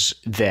is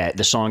that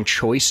the song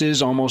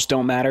choices almost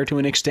don't matter to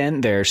an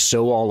extent. They're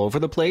so all over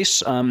the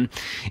place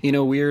in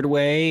a weird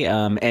way.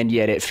 And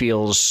yet it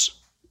feels...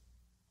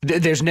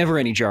 There's never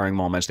any jarring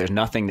moments. There's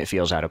nothing that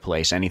feels out of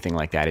place, anything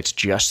like that. It's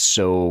just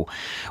so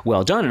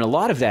well done. And a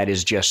lot of that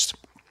is just...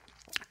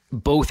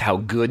 both how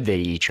good they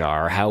each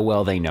are, how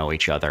well they know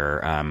each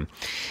other.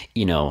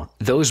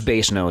 Those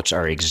bass notes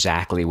are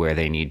exactly where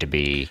they need to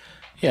be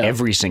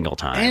every single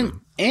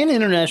time. And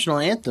International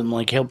Anthem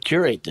helped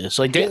curate this.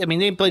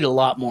 They played a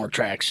lot more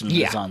tracks than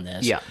this on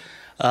this. Yeah.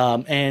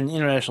 And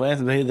International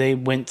Anthem, they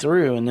went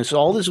through, and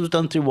all this was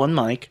done through one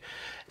mic,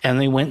 and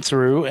they went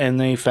through and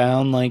they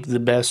found the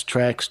best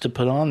tracks to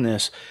put on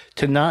this.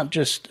 To not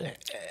just,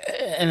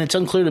 and it's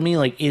unclear to me,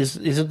 is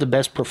it the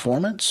best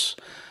performance?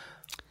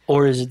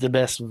 Or is it the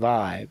best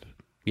vibe?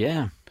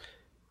 Yeah.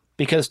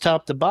 Because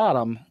top to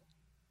bottom,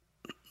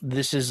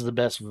 this is the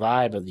best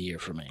vibe of the year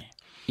for me.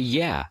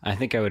 Yeah, I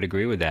think I would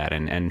agree with that.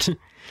 And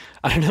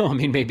I don't know, I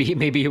mean,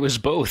 maybe it was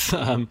both.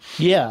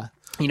 Yeah.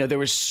 There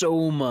was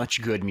so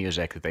much good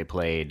music that they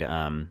played.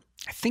 I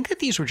think that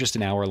these were just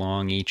an hour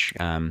long each.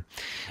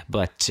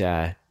 But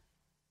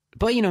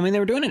they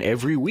were doing it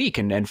every week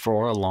and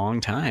for a long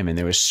time. And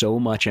there was so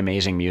much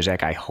amazing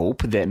music. I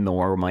hope that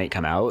more might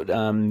come out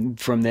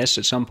from this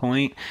at some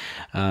point,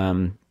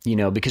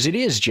 because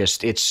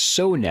it's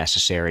so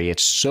necessary.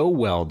 It's so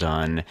well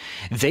done.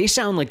 They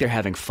sound like they're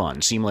having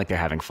fun, seem like they're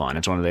having fun.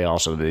 It's one of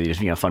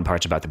the fun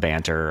parts about the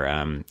banter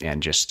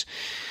and just,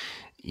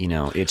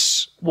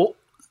 it's... Well,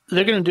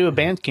 they're going to do a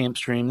Bandcamp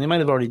stream. They might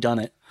have already done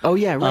it. Oh,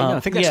 yeah, right. No,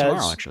 I think that's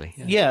tomorrow, actually.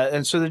 Yeah,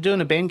 and so they're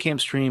doing a Bandcamp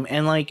stream.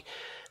 And,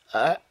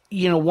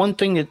 one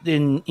thing that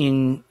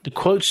in the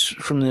quotes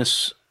from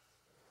this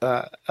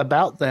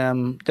about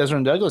them,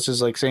 Desmond and Douglas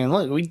is saying,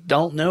 look, we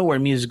don't know where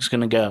music's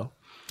going to go.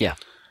 Yeah.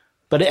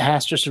 But it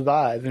has to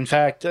survive. In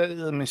fact,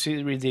 let me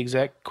read the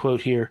exact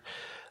quote here.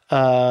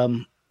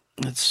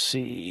 Let's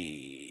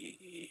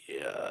see.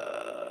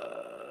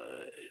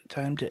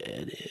 Time to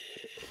edit.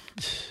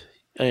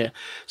 Oh, yeah.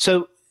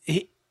 So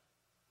they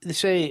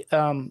say,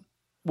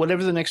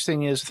 whatever the next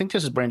thing is, I think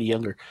this is Brandy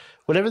Younger.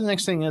 Whatever the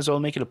next thing is, I'll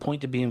make it a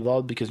point to be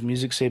involved because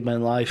music saved my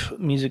life.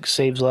 Music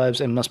saves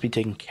lives and must be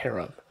taken care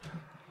of.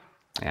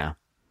 Yeah.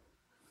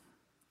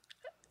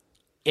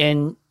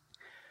 And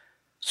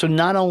so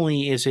not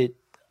only is it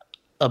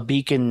a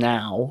beacon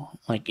now,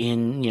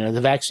 the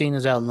vaccine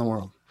is out in the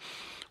world.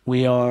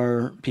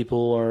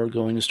 People are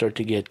going to start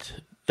to get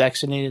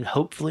vaccinated,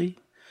 hopefully.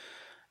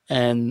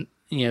 And,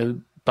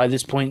 by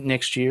this point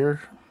next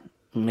year,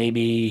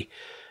 maybe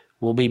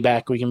we'll be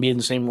back. We can be in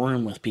the same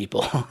room with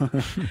people.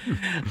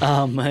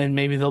 And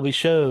maybe there'll be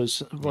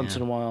shows once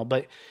in a while.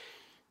 But,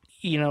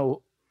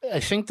 I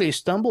think they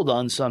stumbled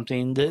on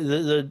something.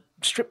 The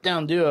stripped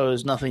down duo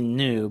is nothing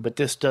new, but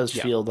this does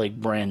feel like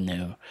brand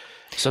new.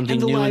 Something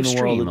new in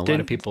the world. A lot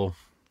of people...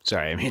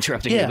 Sorry, I'm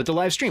interrupting you, but the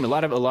live stream, a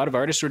lot of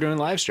artists were doing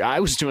live stream. I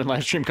was doing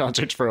live stream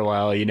concerts for a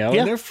while, and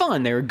they're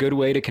fun. They're a good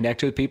way to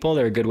connect with people.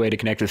 They're a good way to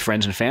connect with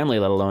friends and family,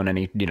 let alone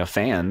any,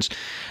 fans.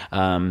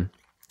 And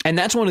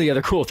that's one of the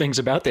other cool things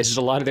about this is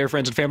a lot of their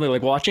friends and family,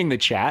 watching the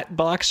chat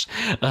box,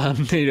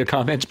 the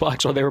comments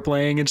box while they were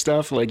playing and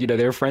stuff.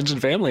 Their friends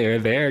and family are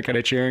there kind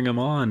of cheering them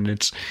on.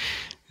 It's,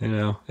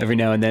 every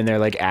now and then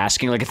they're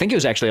asking, I think it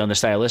was actually on the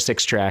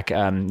Stylistics track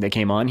that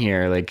came on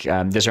here,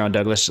 Desron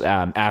Douglas,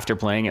 after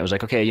playing it was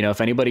okay, if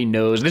anybody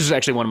knows, this is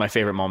actually one of my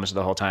favorite moments of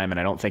the whole time. And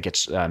I don't think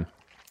it's,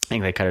 I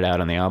think they cut it out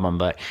on the album,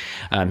 but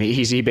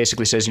he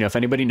basically says, if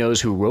anybody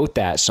knows who wrote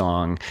that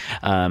song,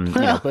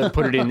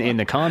 put it in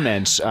the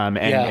comments,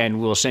 and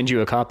we'll send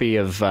you a copy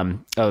of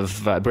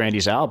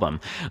Brandy's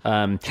album.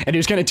 And it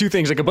was kind of two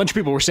things. A bunch of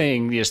people were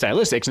saying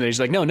Stylistics, and they're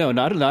just no,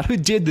 not who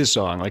did the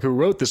song, who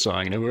wrote the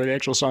song, who are the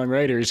actual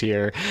songwriters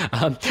here.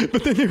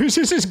 But then there was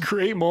this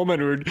great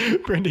moment where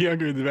Brandy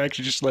Younger in the back,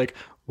 she's just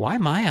why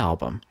my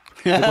album?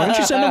 Why don't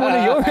you send them one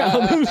of your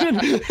albums?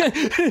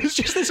 It's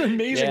just this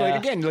amazing,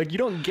 you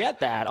don't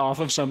get that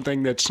off of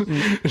something that's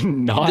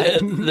not.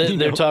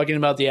 They're talking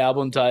about the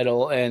album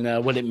title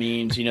and what it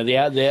means.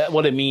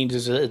 What it means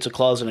is it's a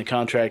clause in a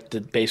contract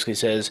that basically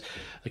says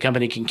the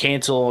company can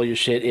cancel all your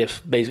shit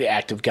if basically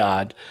act of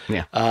God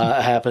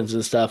happens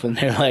and stuff. And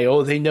they're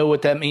oh, they know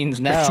what that means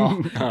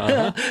now.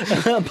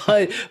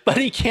 but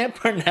he can't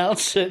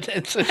pronounce it.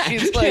 And so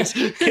she's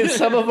can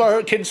some of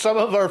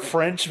our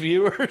French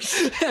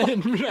viewers?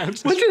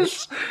 Which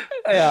is,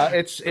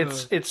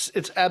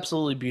 it's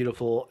absolutely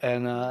beautiful.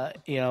 And,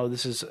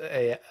 this is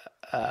like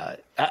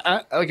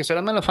I said,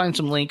 I'm going to find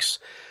some links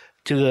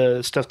to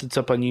the stuff that's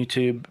up on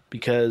YouTube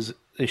because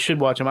they should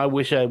watch them. I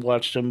wish I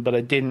watched them, but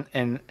I didn't.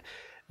 And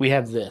we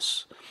have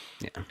this.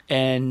 Yeah.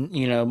 And,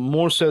 you know,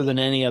 more so than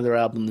any other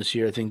album this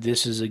year, I think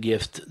this is a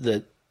gift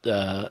that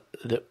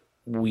that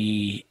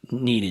we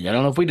needed. I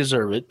don't know if we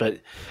deserve it, but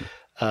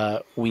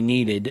we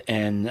needed.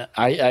 And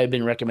I've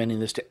been recommending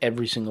this to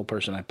every single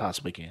person I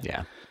possibly can.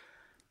 Yeah.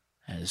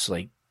 And it's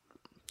like,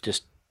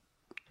 just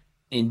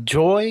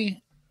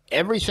enjoy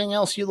everything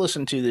else you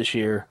listen to this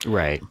year.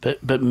 Right.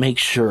 But make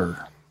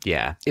sure.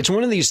 Yeah. It's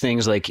one of these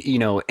things, like, you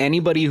know,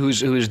 anybody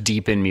who's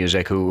deep in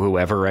music,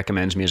 whoever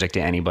recommends music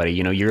to anybody,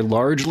 you know, you're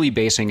largely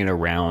basing it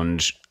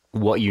around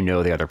what you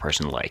know the other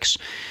person likes.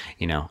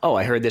 You know, oh,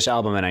 I heard this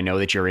album and I know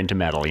that you're into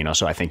metal, you know,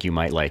 so I think you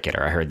might like it.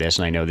 Or I heard this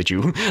and I know that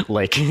you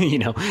like, you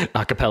know,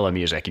 a cappella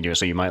music, and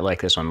so you might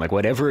like this one. Like,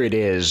 whatever it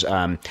is,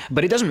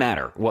 but it doesn't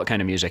matter what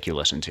kind of music you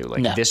listen to.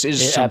 Like, this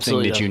is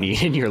something that you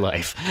need in your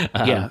life.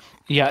 Yeah.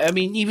 I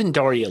mean, even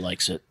Daria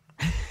likes it.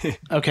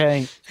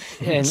 Okay,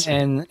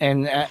 and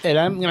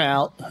I'm gonna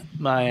out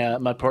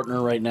my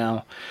partner right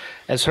now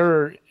as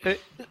her.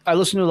 I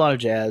listen to a lot of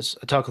jazz.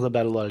 I talk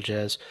about a lot of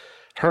jazz.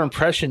 Her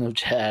impression of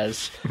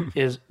jazz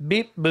is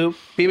beep boop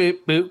beep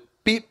beep boop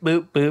beep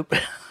boop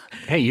boop.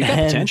 Hey, you got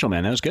potential,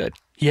 man. That was good.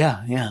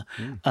 Yeah.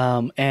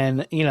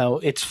 And you know,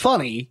 it's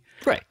funny.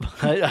 Right.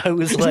 I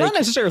was it's like, not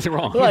necessarily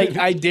wrong. Like,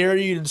 I dare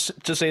you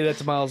to say that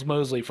to Miles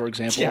Mosley, for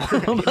example. Yeah.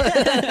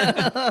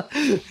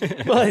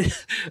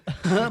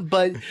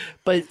 but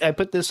I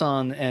put this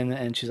on,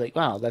 and she's like,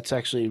 "Wow, that's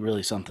actually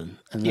really something."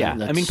 And yeah,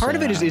 I mean, part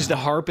of it is the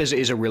harp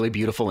is a really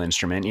beautiful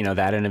instrument. You know,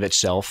 that in of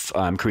itself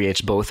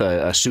creates both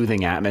a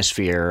soothing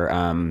atmosphere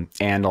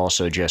and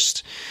also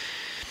just.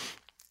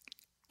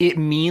 It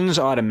means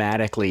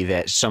automatically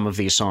that some of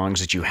these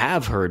songs that you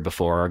have heard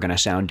before are going to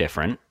sound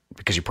different,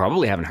 because you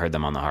probably haven't heard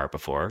them on the harp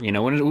before. You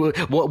know,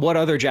 what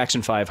other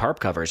Jackson 5 harp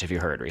covers have you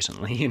heard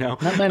recently? You know,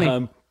 not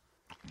many.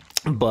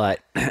 But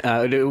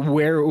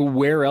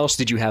where else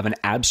did you have an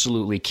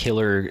absolutely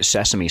killer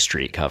Sesame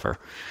Street cover?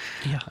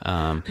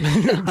 Yeah,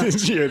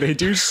 yeah, they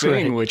do sing,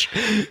 right. Which,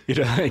 you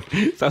know,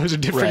 that was a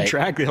different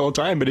track the whole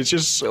time, but it's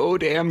just so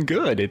damn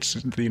good.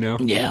 It's, you know,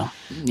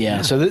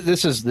 yeah. So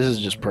this is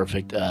just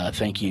perfect.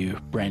 Thank you,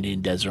 Brandy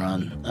and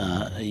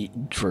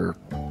Desron, for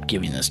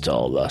giving this to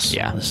all of us.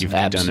 Yeah, you've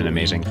done an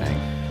amazing thing.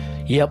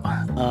 Yep.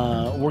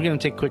 We're gonna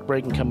take a quick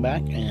break and come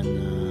back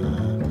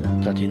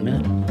and talk to you in a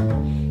minute.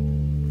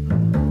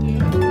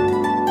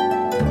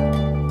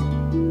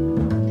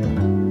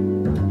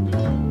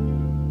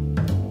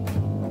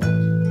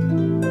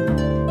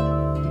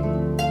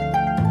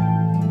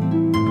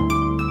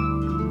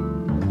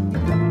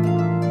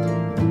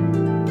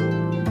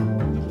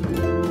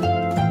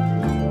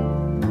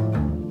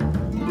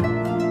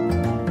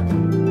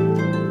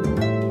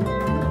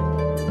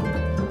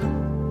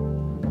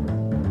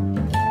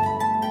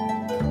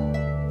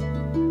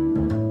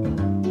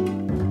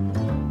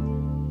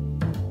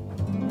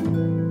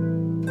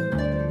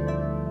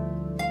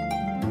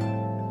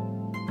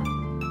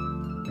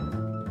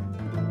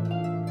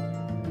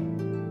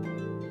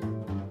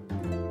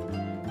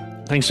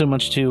 Thanks so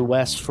much to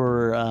Wes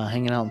for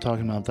hanging out and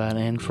talking about that,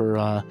 and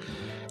for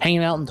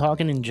hanging out and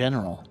talking in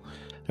general.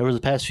 Over the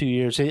past few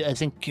years, I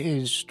think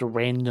it's just a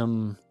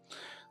random,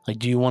 like,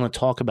 do you want to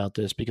talk about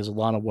this? Because a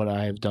lot of what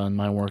I have done,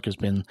 my work has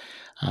been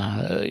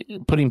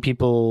giving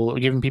people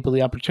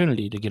the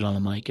opportunity to get on the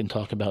mic and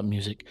talk about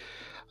music,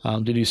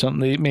 to do something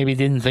they maybe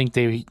didn't think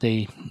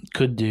they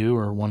could do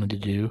or wanted to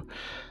do,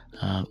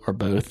 or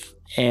both.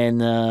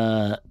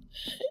 And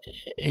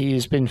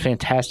he's been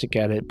fantastic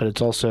at it, but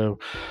it's also...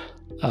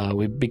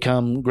 we've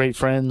become great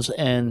friends,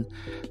 and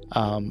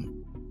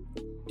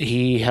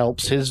he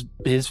helps his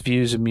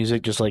views of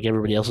music, just like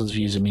everybody else's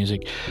views of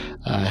music,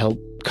 help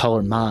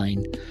color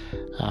mine,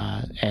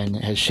 and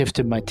has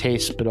shifted my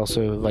taste, but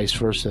also vice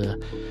versa.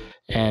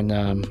 And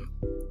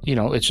you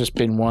know, it's just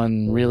been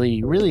one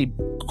really, really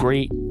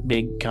great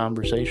big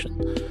conversation,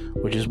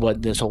 which is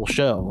what this whole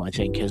show, I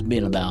think, has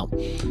been about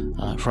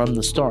from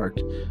the start.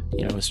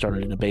 You know, it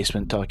started in a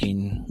basement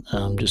talking,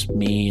 just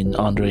me and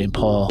Andre and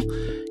Paul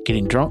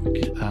getting drunk.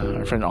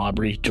 Our friend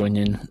Aubrey joined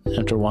in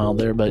after a while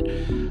there, but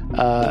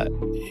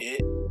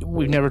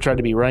we've never tried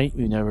to be right.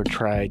 We've never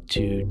tried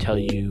to tell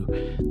you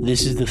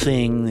this is the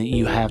thing that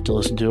you have to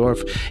listen to, or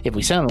if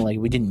we sounded like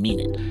we didn't mean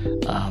it.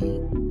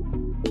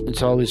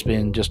 It's always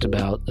been just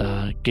about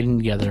getting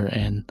together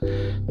and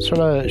sort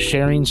of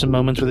sharing some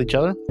moments with each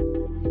other,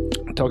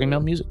 talking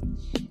about music,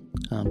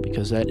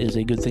 because that is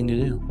a good thing to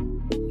do.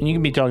 And you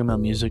can be talking about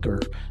music or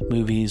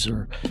movies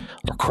or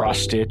cross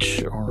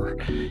stitch or,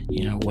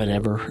 you know,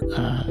 whatever,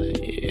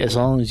 as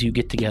long as you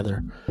get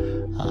together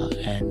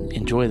and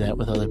enjoy that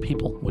with other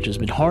people, which has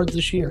been hard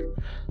this year,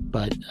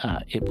 but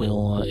it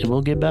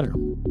will get better.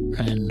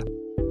 And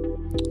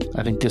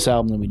I think this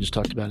album that we just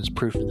talked about is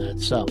proof of that.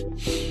 So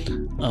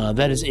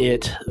that is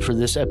it for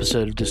this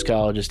episode of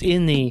Discologist.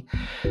 In the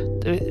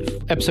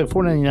episode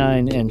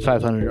 499 and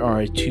 500 are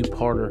a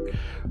two-parter.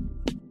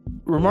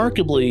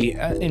 Remarkably,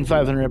 in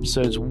 500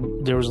 episodes,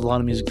 there was a lot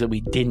of music that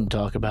we didn't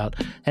talk about,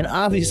 and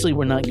obviously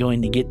we're not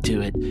going to get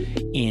to it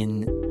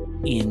in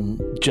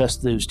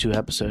just those 2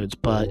 episodes,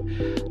 but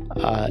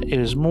it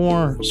was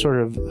more sort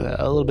of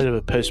a little bit of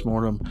a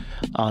postmortem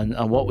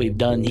on what we've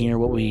done here,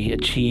 what we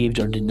achieved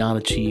or did not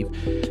achieve.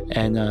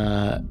 And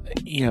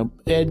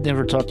Ed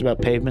never talked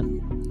about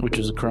Pavement, which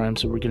was a crime,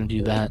 so we're going to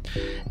do that,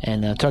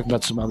 and talk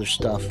about some other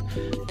stuff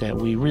that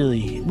we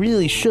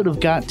really should have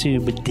got to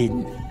but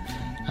didn't.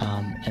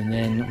 And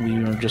then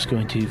we are just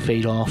going to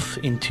fade off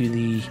into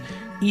the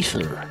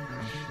ether,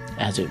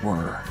 as it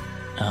were.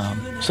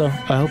 So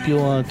I hope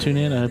you'll tune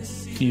in. I hope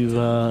you've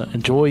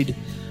enjoyed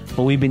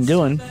what we've been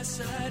doing,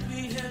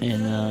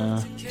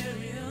 and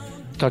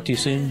talk to you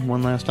soon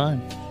one last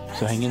time.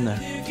 So hang in there.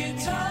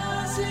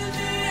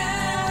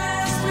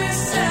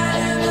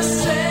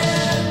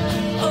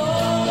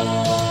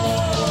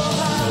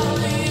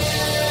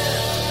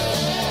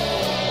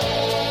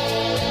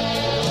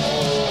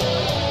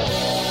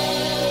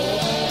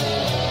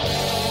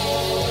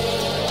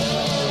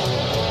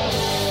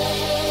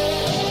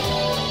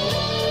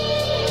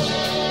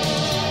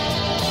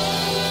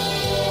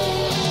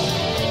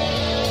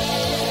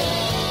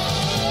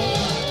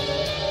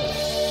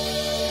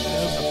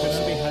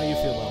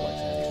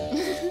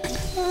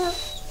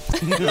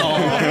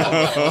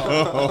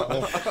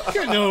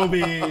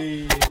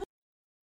 Kenobi.